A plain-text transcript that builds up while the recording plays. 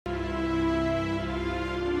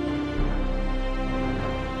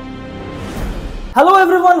Hello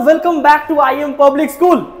everyone, welcome back to IM Public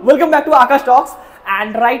School. Welcome back to Akash Talks.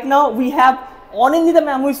 And right now we have Anindita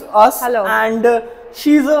ma'am with us. Hello. And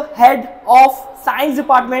she's a head of science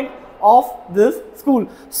department of this school.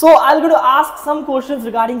 So I'm going to ask some questions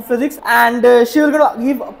regarding physics, and she will going to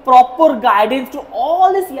give proper guidance to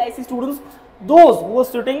all the CISCE students, those who are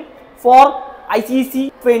studying for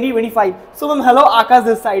ICSE 2025. So ma'am, hello, Akash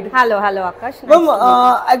this side. Hello Akash. Ma'am,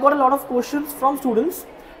 I got a lot of questions from students,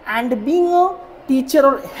 and being a teacher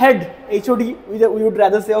or head HOD, we would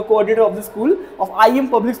rather say, a coordinator of the school of IM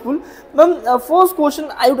Public School. Ma'am, first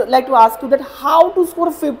question I would like to ask you that how to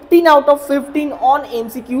score 15 out of 15 on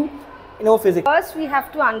MCQ in our physics. First we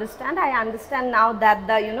have to understand, I understand now that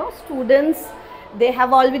the students, they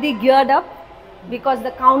have already geared up because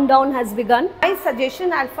the countdown has begun. My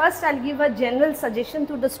suggestion, I'll give a general suggestion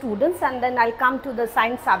to the students, and then I'll come to the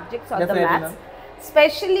science subjects or Definitely, the maths.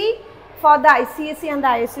 Especially for the ICSE and the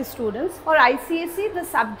ISC students. For ICSE, the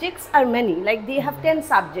subjects are many, like they have 10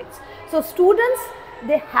 subjects. So students,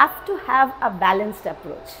 they have to have a balanced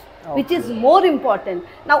approach, which is more important.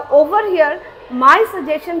 Now over here, my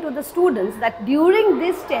suggestion to the students that during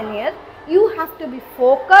this tenure, you have to be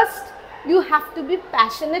focused, you have to be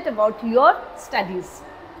passionate about your studies.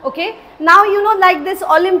 Okay, now like this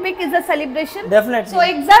Olympic is a celebration. Definitely. So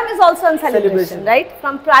exam is also a celebration, right?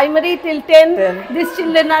 From primary till 10, these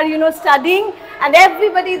children are studying, and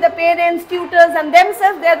everybody, the parents, tutors and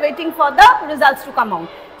themselves, they are waiting for the results to come out.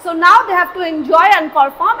 So now they have to enjoy and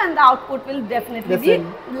perform, and the output will definitely be,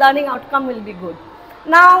 learning outcome will be good.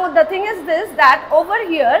 Now the thing is this, that over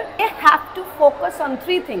here they have to focus on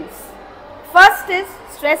 3 things. First is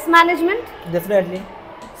stress management. Definitely.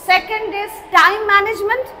 Second is time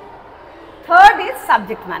management. Third is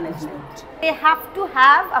subject management. They have to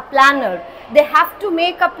have a planner. They have to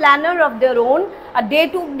make a planner of their own, a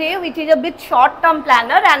day-to-day, which is a bit short-term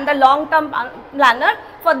planner, and the long-term planner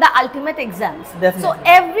for the ultimate exams. Definitely. So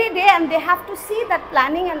every day, and they have to see that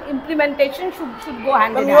planning and implementation should go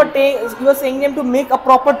hand in hand. You are saying them to make a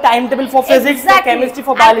proper timetable for physics, for chemistry,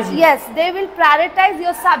 for biology. And yes, they will prioritize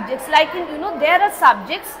your subjects. Like there are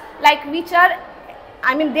subjects like which are,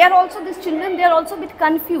 they are also, these children, they are also a bit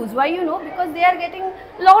confused. Why? Because they are getting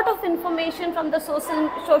a lot of information from the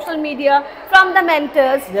social media, from the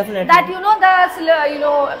mentors. Definitely. That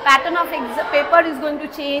the pattern of paper is going to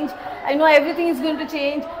change. Everything is going to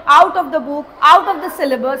change out of the book, out of the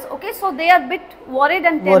syllabus. Okay, so they are a bit worried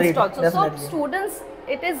and tensed also. Definitely. So students,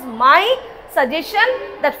 it is my suggestion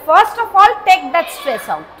that first of all, take that stress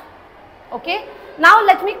out. Okay. Now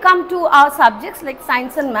let me come to our subjects like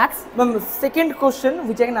science and maths. Ma'am, second question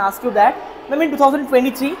which I can ask you that, ma'am, in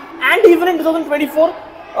 2023 and even in 2024,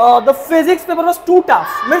 the physics paper was too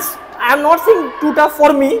tough. Means I am not saying too tough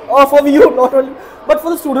for me or for you, not only, but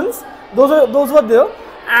for the students, those were there,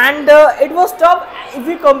 and it was tough if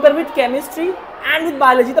we compare with chemistry and with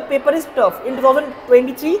biology. The paper is tough in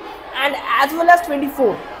 2023 and as well as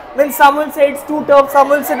 24. When someone say it's too tough,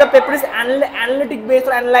 someone say the paper is analytic based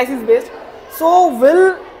or analysis based. So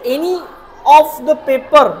will any of the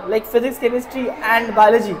paper like physics, chemistry and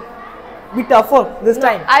biology be tougher this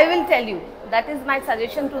time? I will tell you, that is my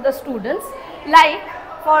suggestion to the students. Like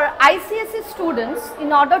for ICSE students,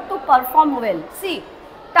 in order to perform well, see,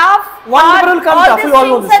 tough, one paper will come tough, you all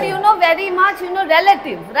know this things are very much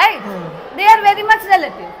relative, right? They are very much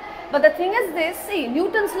relative. But the thing is this, see,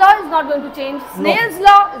 Newton's law is not going to change, Snell's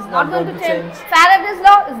law is not going to change, Faraday's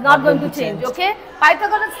law is not going to change, okay?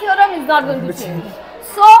 Pythagoras theorem is not going to change.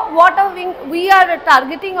 So what we are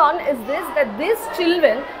targeting on is this, that these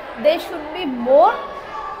children, they should be more,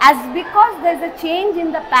 as because there is a change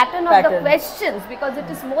in the pattern of the questions, because it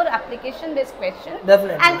is more application based question.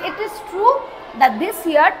 Definitely. And it is true that this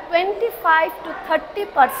year 25 to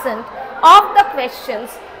 30% of the questions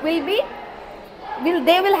will be,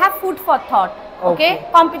 they will have food for thought. Okay,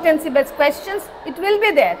 competency based questions, it will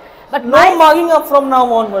be there. But no mugging up from now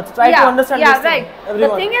onwards. Try to understand this right.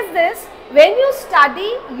 Everyone. The thing is this, when you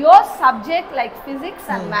study your subject like physics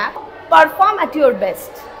and math, perform at your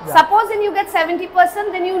best. Supposing you get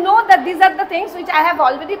 70%, then you know that these are the things which I have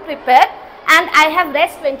already prepared, and I have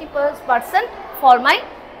rest 20% for my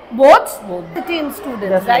boards, the teen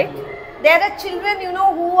students, right? There are children,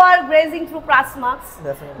 who are grazing through pass marks.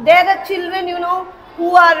 There are children,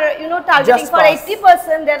 who are, targeting for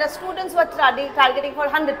 80%. There are students who are targeting for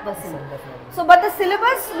 100%. So, but the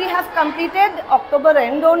syllabus we have completed October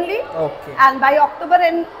end only. Okay. And by October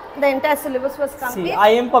end, the entire syllabus was complete.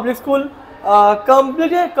 See, IM Public School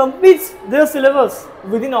completes their syllabus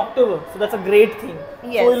within October. So that's a great thing.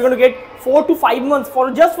 Yes. So you're going to get 4 to 5 months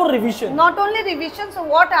for just for revision. Not only revision. So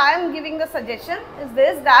what I am giving the suggestion is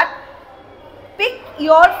this, that pick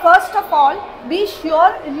your, first of all, be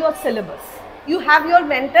sure in your syllabus. You have your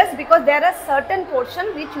mentors, because there are certain portion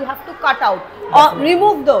which you have to cut out or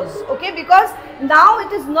remove those, okay, because now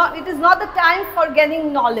it is not the time for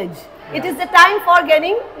getting knowledge. It is the time for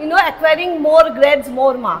getting, acquiring more grades,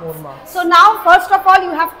 more marks. So now, first of all,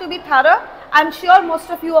 you have to be thorough. I'm sure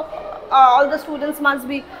most of you, all the students must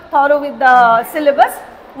be thorough with the syllabus.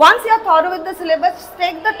 Once you are thorough with the syllabus,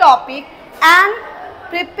 take the topic and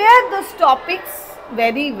prepare those topics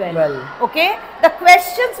very well. Okay, the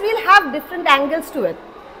questions will have different angles to it.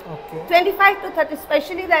 Okay. 25 to 30,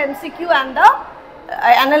 especially the MCQ and the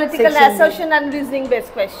analytical assertion and reasoning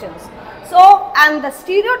based questions. So, and the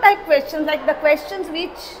stereotype questions, like the questions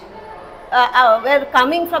which were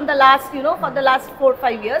coming from the last, for the last 4 or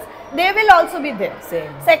 5 years, they will also be there.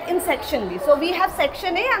 In section B. So we have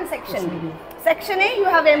section A and section B. Section A, you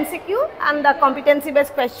have MCQ and the competency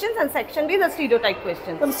based questions, and section B, the stereotype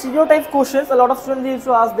questions. Some stereotype questions, a lot of students used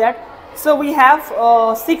to ask that. So we have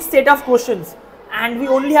 6 set of questions and we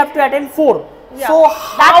only have to attend 4. Yeah. So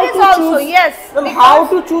that is also, yes. How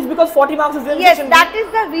to choose, because 40 marks is there. Yes, that is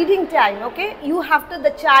the reading time, okay. You have to,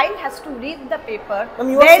 the child has to read the paper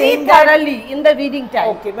very thoroughly in the reading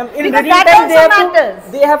time. Okay, ma'am, in reading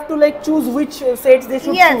time they have to like choose which sets they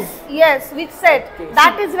should choose. Yes, which set. Okay.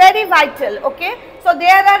 That is very vital, okay. So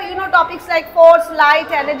there are, topics like force, light,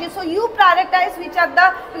 energy. So you prioritize which are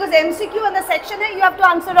the, because MCQ and the section A, you have to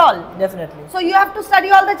answer all. Definitely. So you have to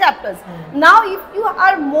study all the chapters. Now, if you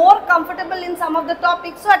are more comfortable in some of the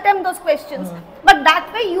topics, so attempt those questions. But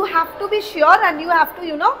that way you have to be sure, and you have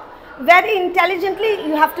to, very intelligently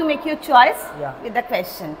you have to make your choice with the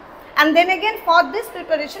question. And then again, for this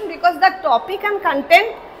preparation, because the topic and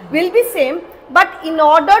content will be same, but in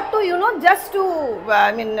order to, just to,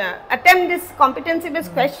 attempt this competency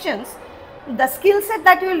based questions, the skill set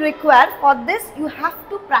that you will require for this, you have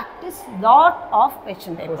to practice lot of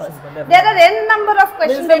question papers. There are n number of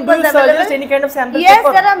question papers available. Do you suggest any kind of sample paper? Yes,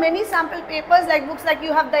 there are many sample papers, like books like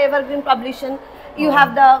you have the Evergreen Publishing, you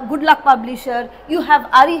have the Good Luck Publisher, you have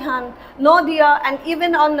Arihan, Nodia, and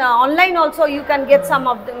even on online also you can get some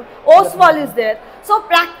of them. Oswald is there. So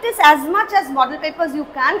practice as much as model papers you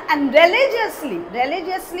can, and religiously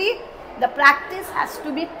the practice has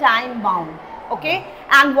to be time bound. Okay,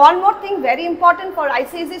 and one more thing very important for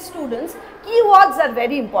ICSE students, keywords are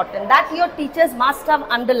very important, that your teachers must have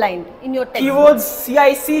underlined in your textbook. Keywords,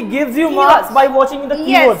 CISCE gives you marks by watching the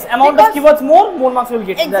keywords. Amount of keywords more marks you will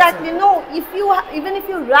get. Exactly. No, if you even if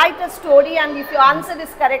you write a story and if your answer is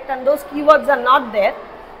correct and those keywords are not there,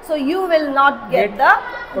 so you will not get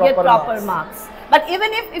proper marks. But even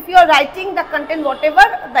if you are writing the content, whatever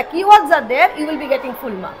the keywords are there, you will be getting full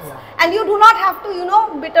marks. And you do not have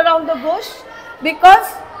to beat around the bush, because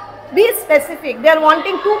be specific. They are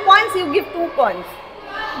wanting 2 points, you give 2 points.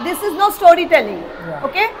 This is no storytelling.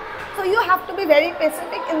 Okay, so you have to be very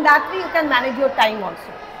specific. In that way you can manage your time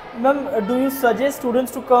also. Ma'am, do you suggest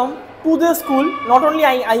students to come to the school, not only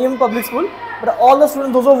IM public school, but all the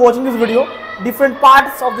students, those who are watching this video, different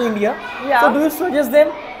parts of the India? So do you suggest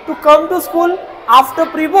them to come to school after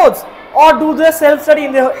pre-boards, or do they self-study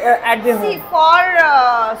in at their home? See,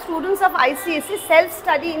 for students of ICSE,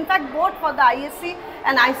 self-study, in fact both for the ISC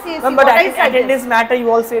and ICSE. But attendance matter,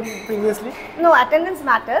 you all said previously. No, attendance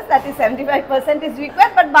matters, that is 75% is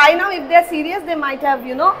required, but by now if they are serious, they might have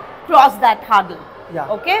crossed that hurdle.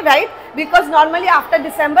 Okay, right? Because normally after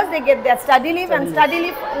December they get their study leave, and study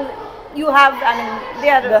leave you have, they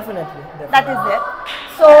are definitely that is there.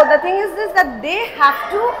 So the thing is this, that they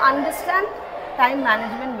have to understand time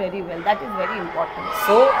management very well. That is very important.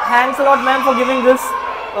 So thanks a lot, ma'am, for giving this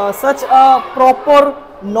such a proper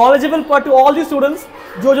knowledgeable part to all the students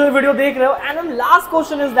जो video देख रहे हो. And last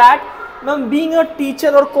question is that, ma'am, being a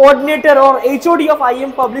teacher or coordinator or HOD of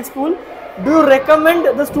IM public school, do you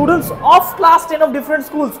recommend the students of class 10 of different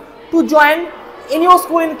schools to join in your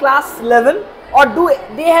school in class 11? Or do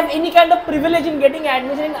they have any kind of privilege in getting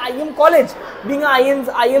admission in IM college, being an IM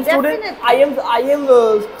student,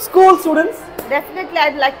 IM school students? Definitely,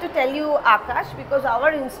 I'd like to tell you, Akash, because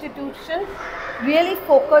our institution really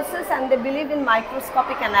focuses and they believe in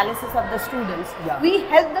microscopic analysis of the students. We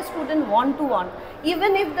help the student one-to-one.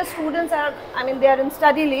 Even if the students are, they are in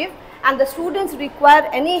study leave and the students require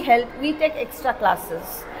any help, we take extra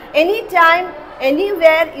classes. Anytime,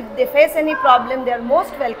 anywhere, if they face any problem, they are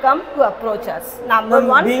most welcome to approach us. Number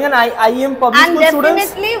one, being an IM public school student, and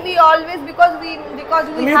definitely we always, because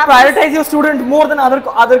we have prioritize your student more than other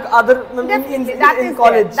in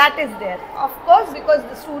college. That is there, of course, because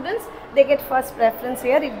the students they get first preference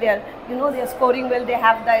here. If they are, you know, they are scoring well, they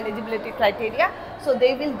have the eligibility criteria, so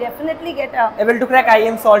they will definitely get a able to crack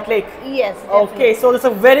IIM Salt Lake. Yes. Okay, so that's a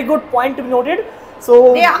very good point to be noted.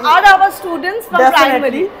 So they are our students from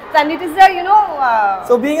primary, and it is a, you know.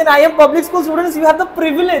 So being an IIM public school students, you have the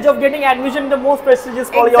privilege of getting admission in the most prestigious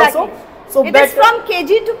college also. So it is from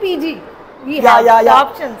KG to PG. We have the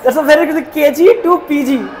options. That's a very good KG to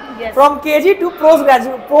PG. Yes. From KG to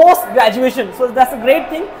post graduation. So that's a great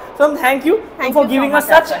thing. So thank you for giving us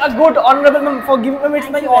such a good honorable. For giving me, it's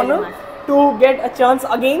my honor to get a chance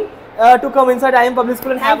again to come inside IIM Public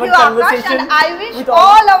School and have a conversation. And I wish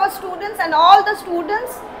all our students and all the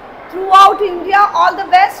students throughout India all the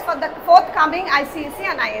best for the forthcoming ICSE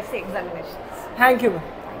and ISA examinations. Thank you.